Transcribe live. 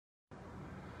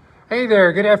Hey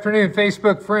there, good afternoon,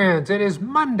 Facebook friends. It is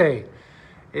Monday.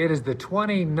 It is the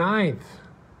 29th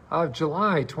of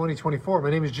July, 2024. My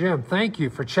name is Jim. Thank you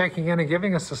for checking in and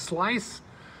giving us a slice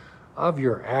of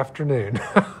your afternoon.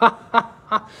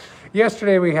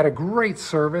 Yesterday we had a great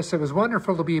service. It was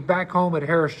wonderful to be back home at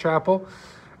Harris Chapel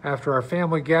after our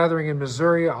family gathering in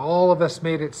Missouri. All of us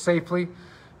made it safely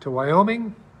to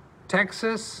Wyoming,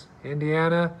 Texas,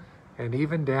 Indiana, and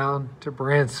even down to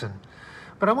Branson.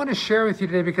 But I want to share with you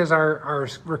today because our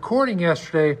recording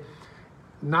yesterday,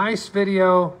 nice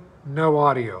video, no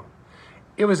audio.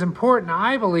 It was important,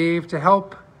 I believe, to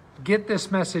help get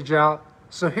this message out.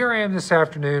 So here I am this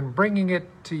afternoon bringing it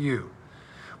to you.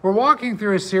 We're walking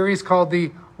through a series called the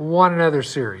One Another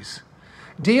series,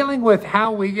 dealing with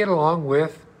how we get along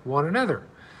with one another.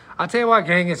 I'll tell you what,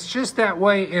 gang, it's just that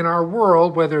way in our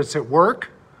world, whether it's at work,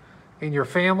 in your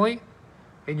family,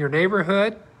 in your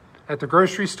neighborhood, at the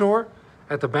grocery store,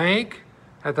 at the bank,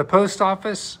 at the post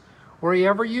office,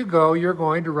 wherever you go, you're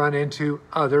going to run into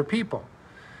other people.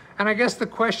 And I guess the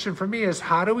question for me is,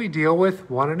 how do we deal with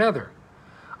one another?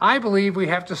 I believe we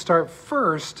have to start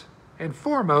first and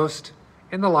foremost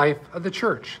in the life of the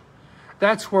church.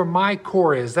 That's where my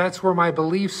core is. That's where my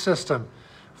belief system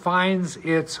finds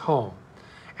its home.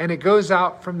 And it goes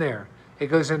out from there. It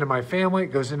goes into my family,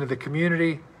 it goes into the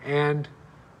community, and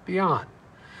beyond.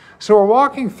 So we're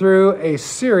walking through a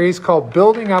series called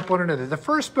Building Up One Another. The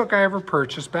first book I ever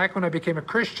purchased back when I became a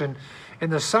Christian in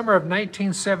the summer of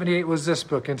 1978 was this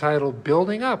book entitled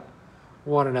Building Up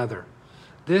One Another.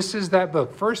 This is that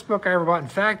book. First book I ever bought. In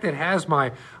fact, it has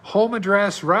my home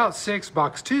address, Route 6,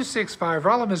 Box 265,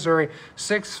 Rolla, Missouri,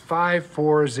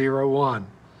 65401.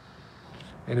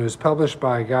 And it was published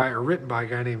by a guy, or written by a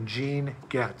guy named Gene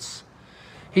Getz.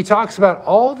 He talks about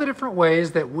all the different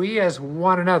ways that we as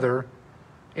one another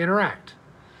interact,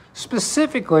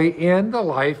 specifically in the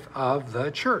life of the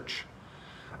church.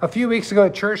 A few weeks ago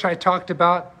at church, I talked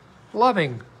about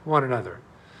loving one another.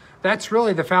 That's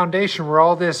really the foundation where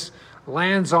all this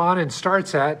lands on and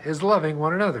starts at, is loving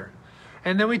one another.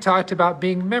 And then we talked about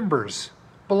being members,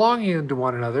 belonging to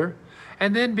one another,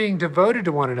 and then being devoted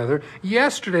to one another.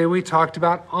 Yesterday, we talked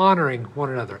about honoring one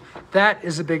another. That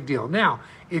is a big deal. Now,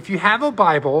 if you have a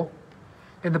Bible,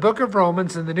 in the book of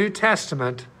Romans in the New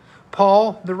Testament,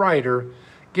 Paul, the writer,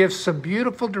 gives some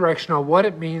beautiful direction on what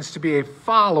it means to be a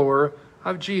follower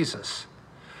of Jesus.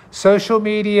 Social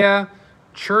media,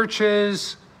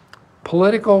 churches,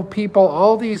 political people,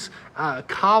 all these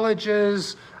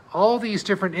colleges, all these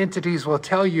different entities will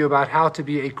tell you about how to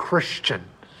be a Christian.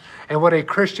 And what a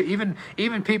Christian,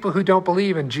 even people who don't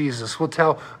believe in Jesus will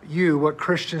tell you what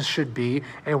Christians should be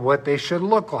and what they should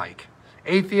look like.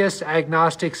 Atheists,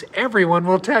 agnostics, everyone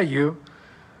will tell you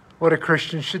what a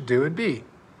Christian should do and be.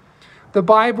 The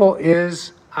Bible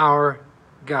is our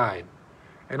guide.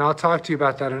 And I'll talk to you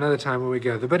about that another time when we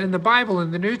go there. But in the Bible, in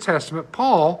the New Testament,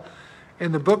 Paul,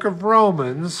 in the book of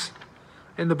Romans,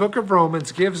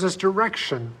 gives us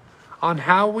direction on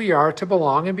how we are to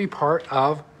belong and be part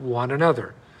of one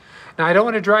another. Now, I don't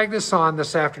want to drag this on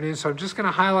this afternoon, so I'm just going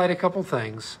to highlight a couple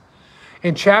things.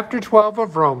 In chapter 12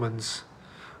 of Romans,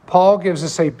 Paul gives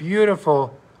us a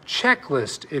beautiful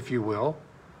checklist, if you will,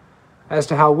 as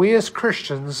to how we as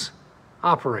Christians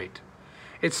operate.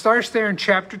 It starts there in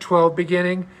chapter 12,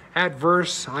 beginning at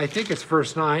verse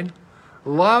 9.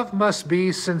 Love must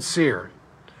be sincere.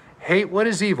 Hate what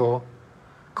is evil.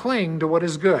 Cling to what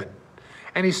is good.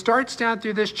 And he starts down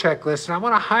through this checklist, and I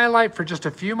want to highlight for just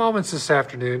a few moments this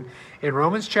afternoon in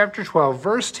Romans chapter 12,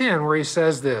 verse 10, where he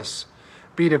says this: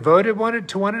 be devoted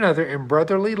to one another in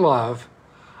brotherly love.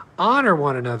 Honor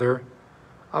one another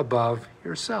above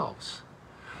yourselves.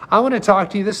 I want to talk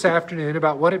to you this afternoon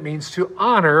about what it means to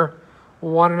honor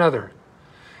one another.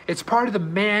 It's part of the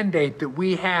mandate that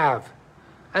we have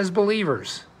as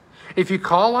believers. If you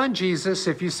call on Jesus,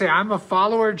 if you say, I'm a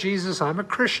follower of Jesus, I'm a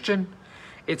Christian,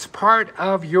 it's part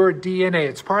of your DNA.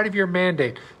 It's part of your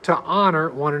mandate to honor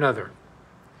one another.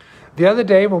 The other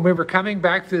day when we were coming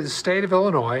back through the state of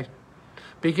Illinois,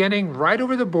 beginning right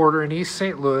over the border in East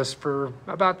St. Louis for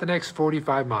about the next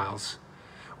 45 miles,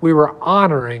 we were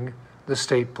honoring the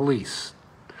state police.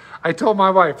 I told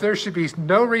my wife there should be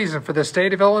no reason for the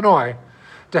state of Illinois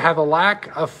to have a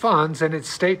lack of funds in its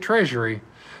state treasury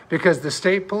because the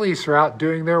state police are out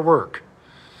doing their work.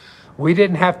 We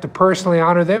didn't have to personally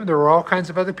honor them. There were all kinds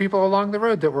of other people along the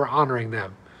road that were honoring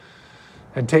them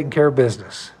and taking care of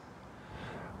business.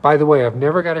 By the way, I've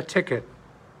never got a ticket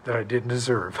that I didn't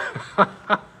deserve.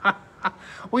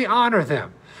 We honor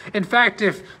them. In fact,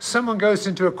 if someone goes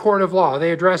into a court of law,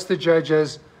 they address the judge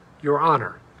as Your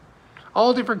Honor.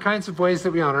 All different kinds of ways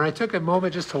that we honor. And I took a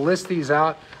moment just to list these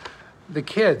out. the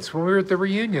kids when we were at the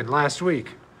reunion last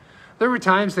week. There were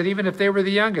times that even if they were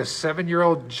the youngest,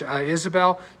 7-year-old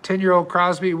Isabel, 10-year-old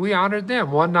Crosby, we honored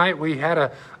them. One night we had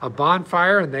a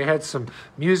bonfire and they had some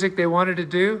music they wanted to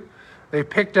do. They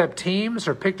picked up teams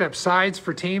or picked up sides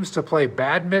for teams to play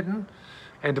badminton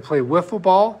and to play wiffle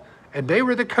ball, and they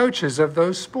were the coaches of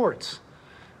those sports.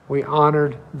 We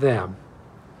honored them.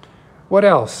 What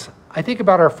else? I think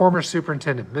about our former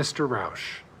superintendent, Mr.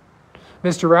 Roush.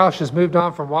 Mr. Roush has moved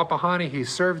on from Wapahani. He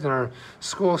served in our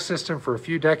school system for a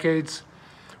few decades.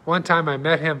 One time I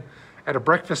met him at a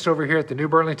breakfast over here at the New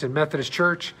Burlington Methodist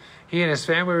Church. He and his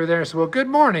family were there and said, well, good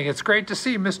morning. It's great to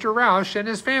see Mr. Roush and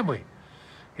his family.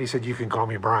 He said, you can call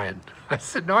me Brian. I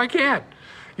said, no, I can't.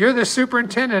 You're the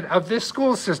superintendent of this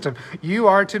school system. You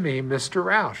are to me Mr.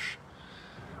 Roush.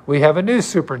 We have a new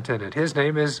superintendent. His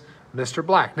name is Mr.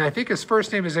 Black. Now, I think his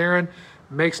first name is Aaron.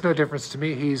 Makes no difference to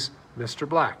me. He's Mr.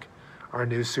 Black, our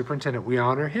new superintendent. We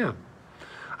honor him.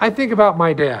 I think about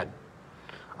my dad.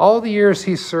 All the years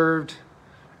he served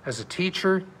as a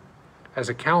teacher, as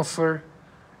a counselor,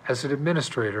 as an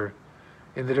administrator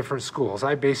in the different schools.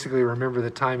 I basically remember the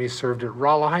time he served at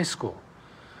Rolla High School.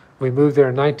 We moved there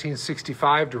in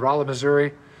 1965 to Rolla,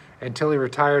 Missouri, until he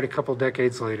retired a couple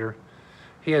decades later.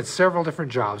 He had several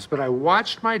different jobs, but I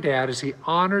watched my dad as he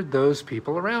honored those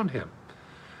people around him,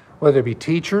 whether it be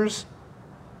teachers,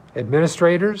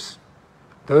 administrators,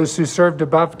 those who served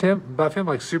above him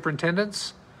like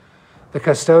superintendents, the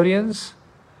custodians,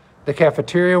 the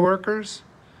cafeteria workers,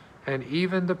 and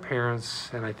even the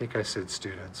parents, and I think I said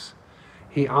students.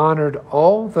 He honored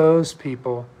all those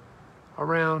people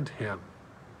around him.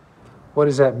 What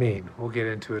does that mean? We'll get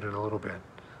into it in a little bit.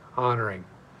 Honoring.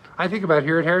 I think about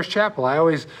here at Harris Chapel. I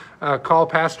always call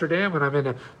Pastor Dan when I'm in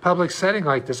a public setting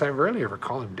like this. I rarely ever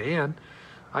call him Dan.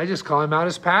 I just call him out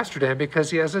as Pastor Dan because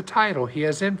he has a title. He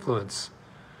has influence.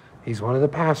 He's one of the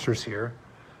pastors here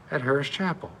at Harris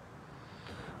Chapel.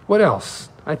 What else?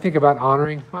 I think about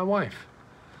honoring my wife.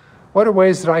 What are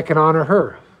ways that I can honor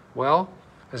her? Well,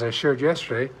 as I shared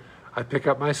yesterday, I pick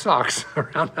up my socks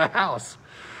around the house.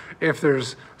 If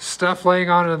there's stuff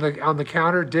laying on the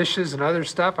counter, dishes and other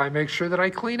stuff, I make sure that I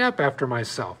clean up after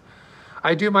myself.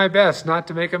 I do my best not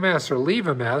to make a mess or leave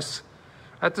a mess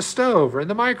at the stove or in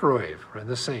the microwave or in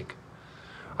the sink.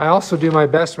 I also do my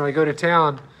best when I go to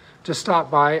town to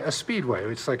stop by a Speedway.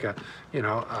 It's like a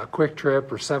Quick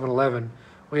Trip or 7-Eleven.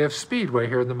 We have Speedway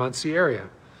here in the Muncie area.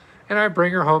 And I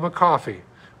bring her home a coffee,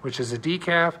 which is a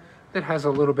decaf that has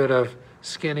a little bit of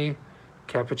skinny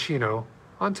cappuccino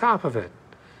on top of it.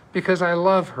 Because I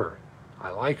love her. I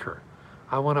like her.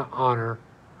 I want to honor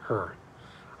her.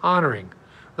 Honoring.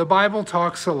 The Bible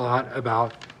talks a lot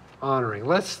about honoring.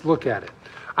 Let's look at it.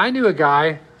 I knew a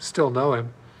guy, still know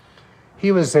him.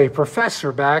 He was a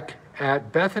professor back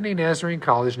at Bethany Nazarene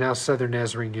College, now Southern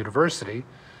Nazarene University.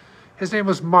 His name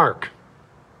was Mark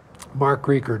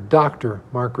Riegert, Dr.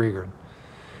 Mark Riegert.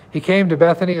 He came to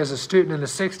Bethany as a student in the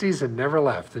 60s and never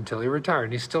left until he retired,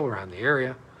 and he's still around the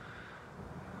area.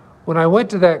 When I went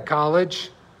to that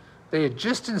college, they had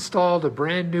just installed a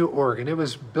brand new organ. It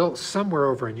was built somewhere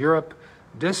over in Europe,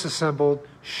 disassembled,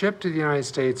 shipped to the United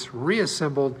States,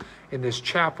 reassembled in this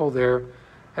chapel there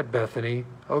at Bethany,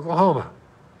 Oklahoma.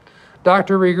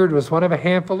 Dr. Riegert was one of a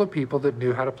handful of people that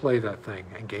knew how to play that thing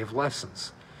and gave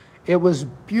lessons. It was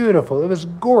beautiful. It was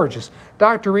gorgeous.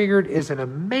 Dr. Riegert is an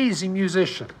amazing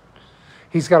musician.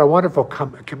 He's got a wonderful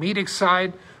comedic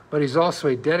side, but he's also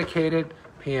a dedicated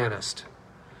pianist.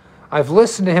 I've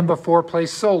listened to him before play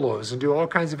solos and do all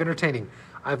kinds of entertaining.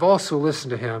 I've also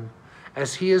listened to him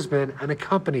as he has been an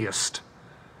accompanist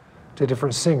to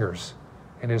different singers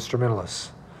and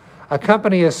instrumentalists.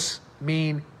 Accompanists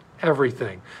mean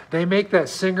everything. They make that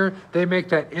singer, they make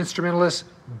that instrumentalist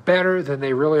better than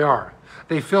they really are.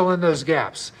 They fill in those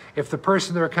gaps. If the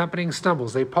person they're accompanying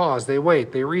stumbles, they pause, they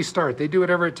wait, they restart, they do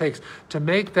whatever it takes to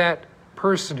make that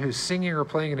person who's singing or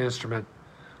playing an instrument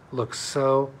look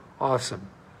so awesome.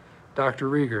 Dr.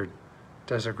 Riegert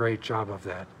does a great job of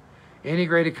that. Any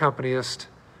great accompanist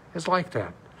is like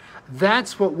that.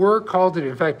 That's what we're called to do.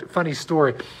 In fact, funny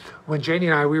story, when Janie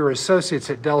and I, we were associates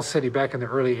at Dell City back in the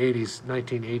early 80s,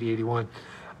 1980, 81,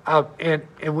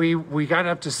 and we got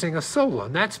up to sing a solo.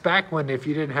 And that's back when if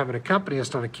you didn't have an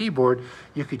accompanist on a keyboard,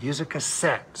 you could use a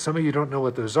cassette. Some of you don't know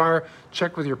what those are.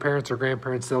 Check with your parents or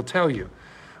grandparents, they'll tell you.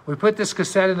 We put this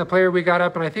cassette in the player, we got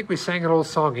up, and I think we sang an old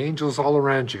song, Angels All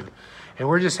Around You. And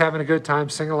we're just having a good time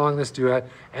singing along this duet,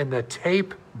 and the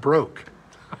tape broke.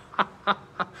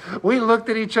 We looked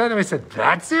at each other and we said,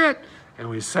 that's it. And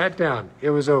we sat down. It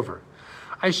was over.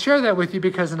 I share that with you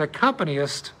because an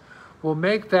accompanist will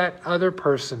make that other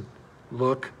person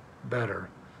look better,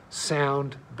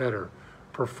 sound better,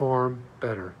 perform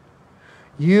better.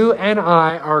 You and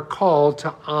I are called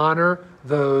to honor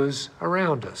those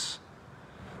around us.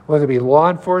 Whether it be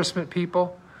law enforcement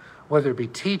people, whether it be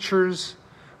teachers,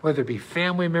 whether it be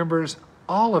family members,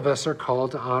 all of us are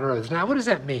called to honor others. Now, what does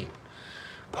that mean?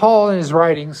 Paul in his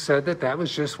writings said that that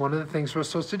was just one of the things we're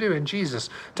supposed to do in Jesus,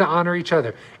 to honor each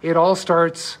other. It all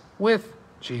starts with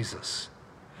Jesus.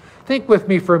 Think with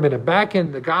me for a minute. Back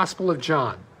in the Gospel of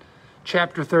John,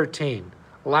 chapter 13,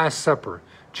 Last Supper,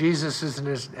 Jesus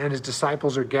and his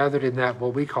disciples are gathered in that,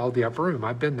 what we call the upper room.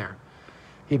 I've been there.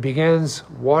 He begins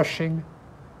washing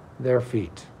their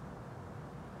feet.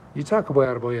 You talk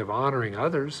about a way of honoring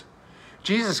others.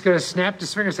 Jesus could have snapped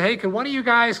his finger and said, hey, could one of you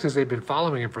guys, because they've been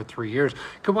following him for 3 years,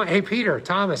 hey, Peter,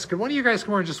 Thomas, could one of you guys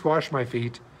come over and just wash my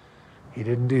feet? He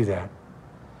didn't do that.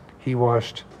 He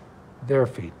washed their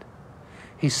feet.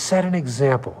 He set an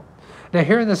example. Now,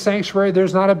 here in the sanctuary,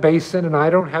 there's not a basin, and I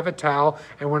don't have a towel,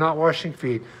 and we're not washing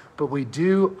feet, but we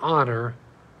do honor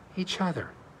each other.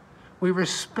 We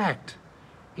respect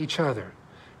each other.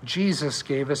 Jesus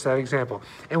gave us that example.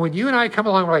 And when you and I come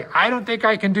along, we're like, I don't think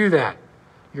I can do that.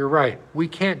 You're right. We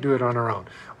can't do it on our own.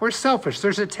 We're selfish.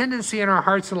 There's a tendency in our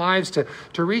hearts and lives to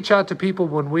reach out to people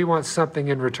when we want something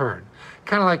in return.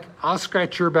 Kind of like, I'll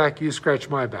scratch your back, you scratch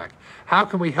my back. How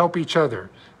can we help each other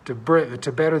to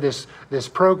better this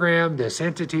program, this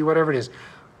entity, whatever it is?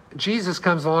 Jesus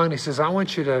comes along and he says, I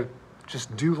want you to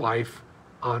just do life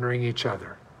honoring each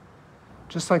other.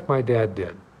 Just like my dad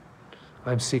did.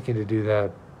 I'm seeking to do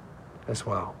that as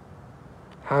well.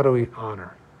 How do we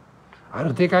honor? I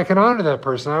don't think I can honor that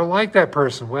person. I don't like that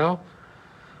person. Well,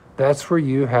 that's where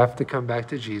you have to come back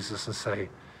to Jesus and say,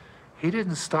 he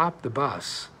didn't stop the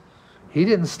bus. He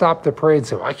didn't stop the parade and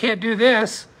say, well, I can't do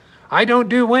this. I don't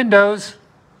do windows.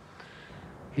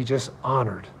 He just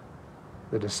honored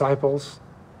the disciples,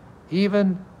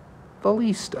 even the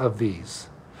least of these.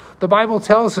 The Bible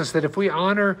tells us that if we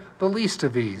honor the least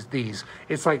of these,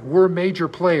 it's like we're major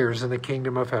players in the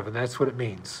kingdom of heaven. That's what it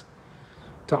means.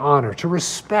 To honor, to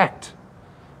respect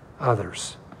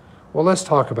others. Well, let's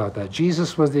talk about that.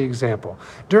 Jesus was the example.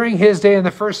 During his day in the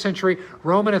first century,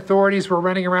 Roman authorities were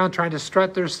running around trying to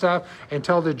strut their stuff and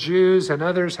tell the Jews and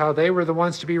others how they were the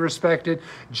ones to be respected.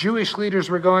 Jewish leaders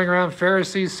were going around,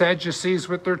 Pharisees, Sadducees,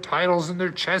 with their titles and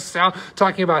their chests out,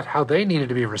 talking about how they needed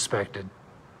to be respected.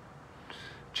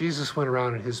 Jesus went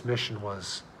around and his mission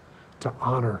was to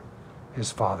honor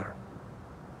his Father.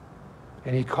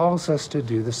 And he calls us to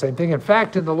do the same thing. In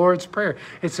fact, in the Lord's Prayer,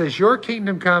 it says, your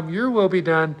kingdom come, your will be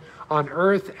done on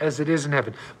earth as it is in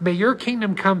heaven. May your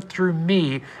kingdom come through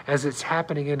me as it's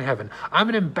happening in heaven. I'm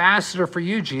an ambassador for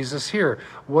you, Jesus, here.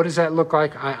 What does that look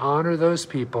like? I honor those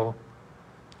people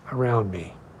around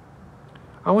me.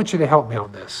 I want you to help me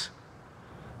on this.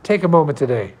 Take a moment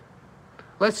today.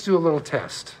 Let's do a little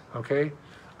test, okay?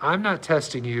 I'm not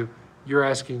testing you. You're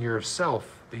asking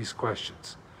yourself these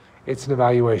questions. It's an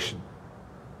evaluation.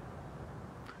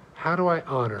 How do I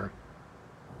honor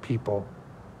people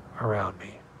around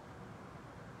me?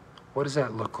 What does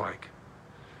that look like?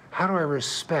 How do I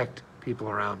respect people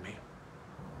around me?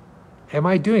 Am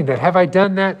I doing that? Have I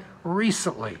done that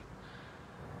recently?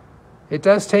 It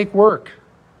does take work.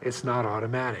 It's not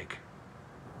automatic.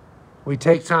 We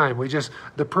take time.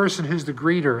 The person who's the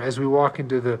greeter as we walk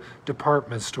into the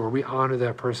department store, we honor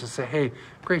that person. Say, hey,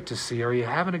 great to see you. Are you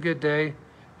having a good day?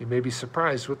 You may be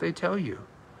surprised what they tell you.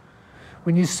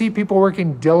 When you see people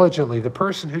working diligently, the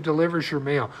person who delivers your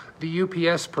mail, the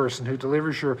UPS person who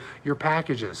delivers your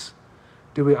packages,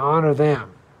 do we honor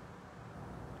them?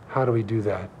 How do we do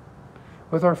that?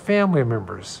 With our family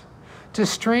members, to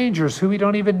strangers who we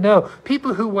don't even know,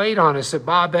 people who wait on us at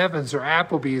Bob Evans or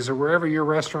Applebee's or wherever your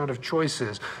restaurant of choice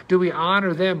is. Do we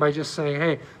honor them by just saying,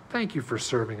 hey, thank you for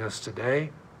serving us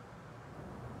today?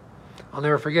 I'll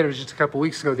never forget, it was just a couple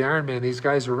weeks ago, the Ironman, these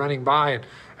guys were running by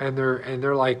and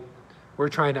they're like, we're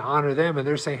trying to honor them, and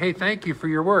they're saying, hey, thank you for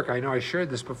your work. I know I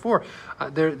shared this before.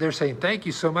 They're saying, thank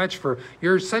you so much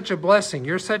you're such a blessing.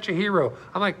 You're such a hero.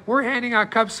 I'm like, we're handing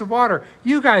out cups of water.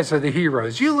 You guys are the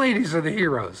heroes. You ladies are the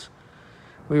heroes.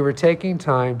 We were taking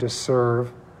time to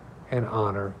serve and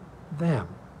honor them.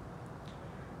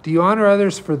 Do you honor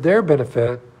others for their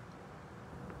benefit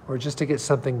or just to get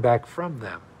something back from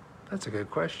them? That's a good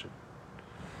question.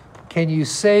 Can you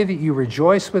say that you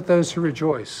rejoice with those who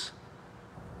rejoice?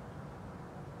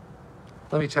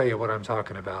 Let me tell you what I'm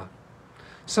talking about.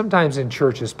 Sometimes in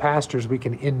churches, pastors, we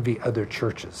can envy other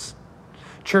churches.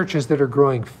 Churches that are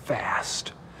growing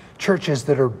fast. Churches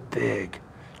that are big.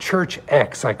 Church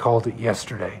X, I called it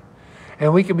yesterday.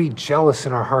 And we can be jealous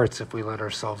in our hearts if we let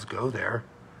ourselves go there.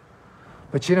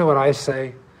 But you know what I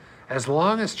say? As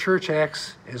long as Church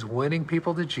X is winning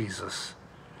people to Jesus,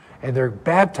 and they're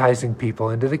baptizing people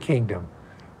into the kingdom.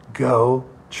 Go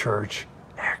Church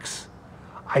X.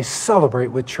 I celebrate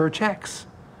with Church X.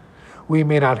 We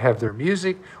may not have their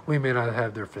music, we may not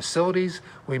have their facilities,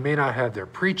 we may not have their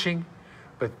preaching,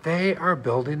 but they are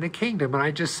building the kingdom. And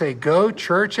I just say, go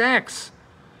Church X.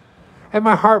 And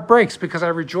my heart breaks because I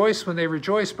rejoice when they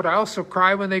rejoice, but I also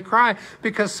cry when they cry,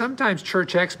 because sometimes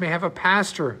Church X may have a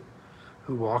pastor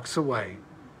who walks away,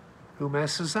 who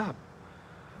messes up,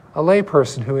 a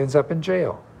layperson who ends up in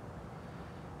jail.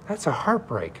 That's a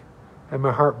heartbreak, and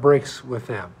my heart breaks with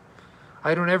them.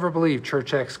 I don't ever believe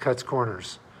Church X cuts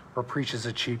corners or preaches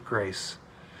a cheap grace.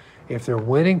 If they're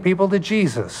winning people to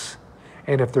Jesus,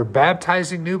 and if they're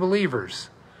baptizing new believers,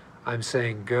 I'm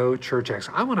saying go Church X.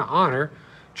 I want to honor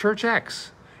Church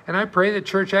X. And I pray that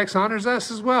Church X honors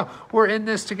us as well. We're in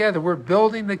this together. We're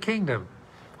building the kingdom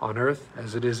on earth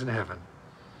as it is in heaven.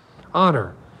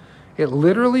 Honor. It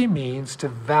literally means to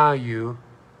value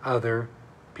other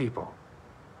people.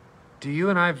 Do you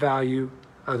and I value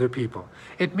other people?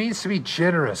 It means to be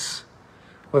generous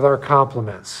with our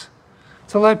compliments.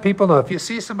 To let people know, if you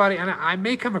see somebody, and I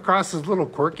may come across as a little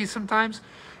quirky sometimes,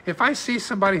 if I see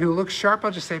somebody who looks sharp,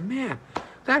 I'll just say, man,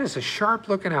 that is a sharp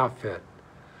looking outfit.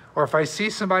 Or if I see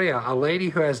somebody, a lady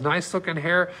who has nice looking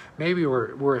hair, maybe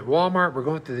we're at Walmart, we're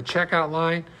going through the checkout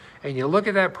line, and you look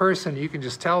at that person, you can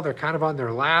just tell they're kind of on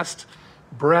their last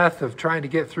breath of trying to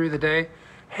get through the day.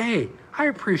 Hey, I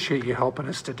appreciate you helping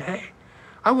us today.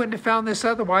 I wouldn't have found this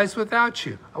otherwise without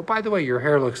you. Oh, by the way, your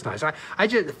hair looks nice. I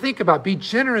just think about, be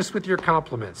generous with your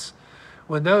compliments.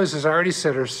 When those, as I already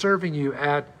said, are serving you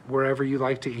at wherever you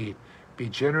like to eat, be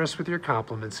generous with your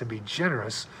compliments and be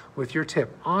generous with your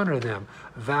tip. Honor them,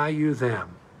 value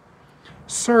them.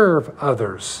 Serve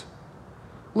others.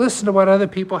 Listen to what other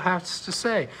people have to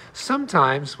say.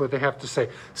 Sometimes what they have to say.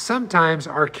 Sometimes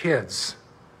our kids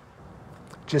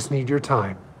just need your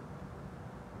time.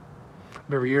 I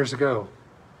remember years ago,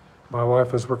 my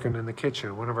wife was working in the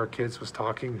kitchen. One of our kids was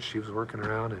talking, and she was working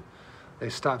around, and they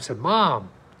stopped and said, Mom,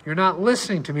 you're not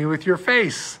listening to me with your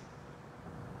face.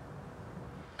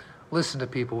 Listen to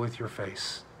people with your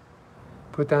face.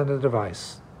 Put down the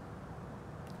device.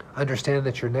 Understand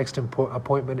that your next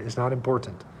appointment is not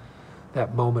important.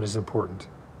 That moment is important.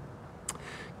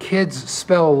 Kids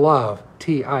spell love,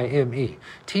 T-I-M-E.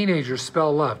 Teenagers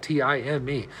spell love,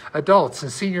 T-I-M-E. Adults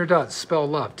and senior adults spell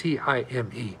love,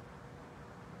 T-I-M-E.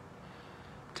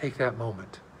 Take that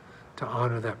moment to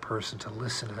honor that person, to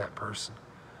listen to that person.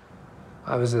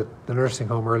 I was at the nursing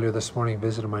home earlier this morning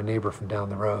visiting my neighbor from down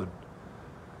the road.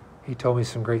 He told me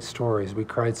some great stories. We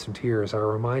cried some tears. I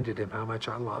reminded him how much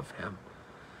I love him.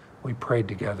 We prayed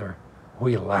together.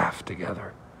 We laughed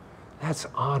together. That's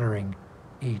honoring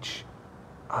each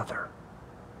other.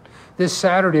 This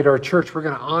Saturday at our church, we're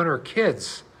going to honor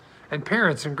kids and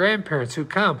parents and grandparents who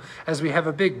come as we have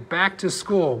a big back to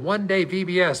school, one-day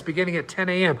VBS beginning at 10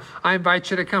 a.m. I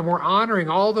invite you to come. We're honoring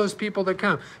all those people that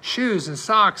come. Shoes and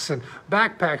socks and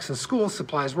backpacks and school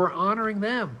supplies. We're honoring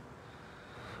them.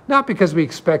 Not because we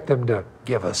expect them to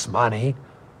give us money.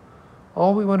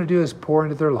 All we want to do is pour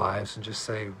into their lives and just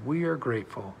say, we are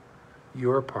grateful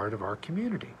you're a part of our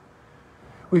community.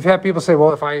 We've had people say,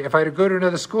 well, if I go to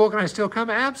another school, can I still come?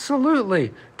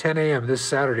 Absolutely. 10 a.m. this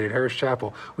Saturday at Harris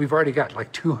Chapel. We've already got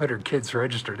like 200 kids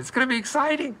registered. It's going to be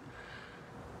exciting.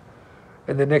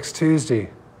 And the next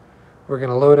Tuesday, we're going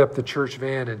to load up the church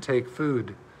van and take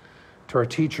food to our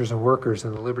teachers and workers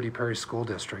in the Liberty Parish School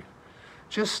District,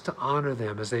 just to honor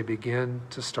them as they begin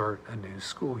to start a new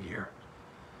school year.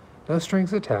 No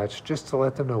strings attached, just to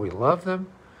let them know we love them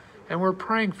and we're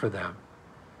praying for them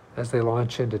as they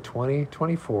launch into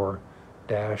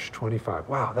 2024-25.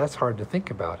 Wow, that's hard to think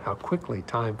about, how quickly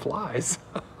time flies.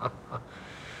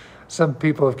 Some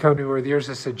people have come to me over the years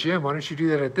and said, Jim, why don't you do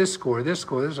that at this school or this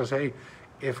school? This. I say,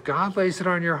 if God lays it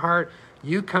on your heart,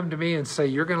 you come to me and say,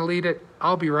 you're going to lead it.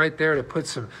 I'll be right there to put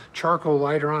some charcoal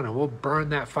lighter on and we'll burn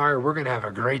that fire. We're going to have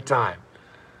a great time.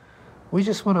 We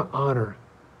just want to honor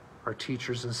our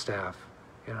teachers and staff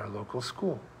in our local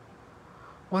school.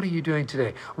 What are you doing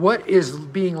today? What is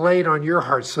being laid on your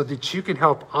heart so that you can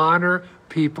help honor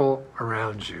people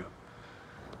around you?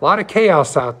 A lot of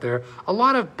chaos out there, a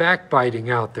lot of backbiting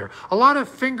out there, a lot of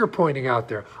finger pointing out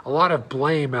there, a lot of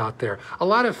blame out there, a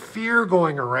lot of fear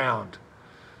going around.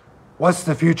 What's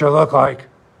the future look like?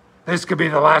 This could be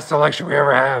the last election we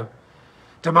ever have.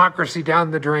 Democracy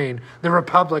down the drain, the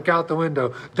republic out the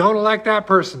window. Don't elect that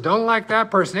person, don't elect that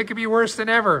person. It could be worse than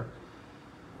ever.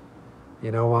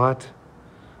 You know what?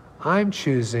 I'm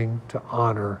choosing to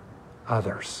honor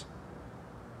others.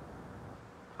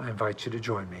 I invite you to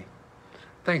join me.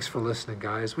 Thanks for listening,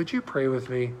 guys. Would you pray with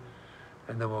me?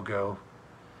 And then we'll go.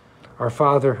 Our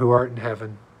Father who art in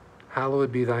heaven,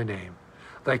 hallowed be thy name.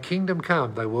 Thy kingdom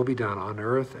come, thy will be done on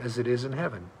earth as it is in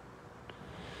heaven.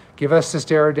 Give us this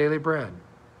day our daily bread.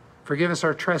 Forgive us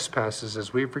our trespasses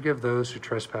as we forgive those who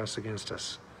trespass against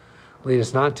us. Lead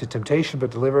us not into temptation,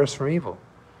 but deliver us from evil.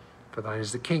 For thine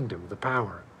is the kingdom, the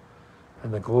power,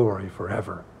 and the glory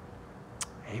forever.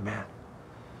 Amen.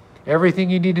 Everything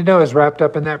you need to know is wrapped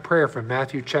up in that prayer from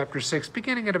Matthew chapter 6,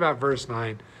 beginning at about verse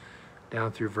 9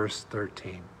 down through verse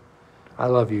 13. I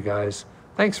love you guys.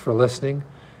 Thanks for listening,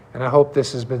 and I hope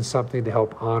this has been something to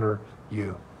help honor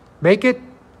you. Make it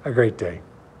a great day.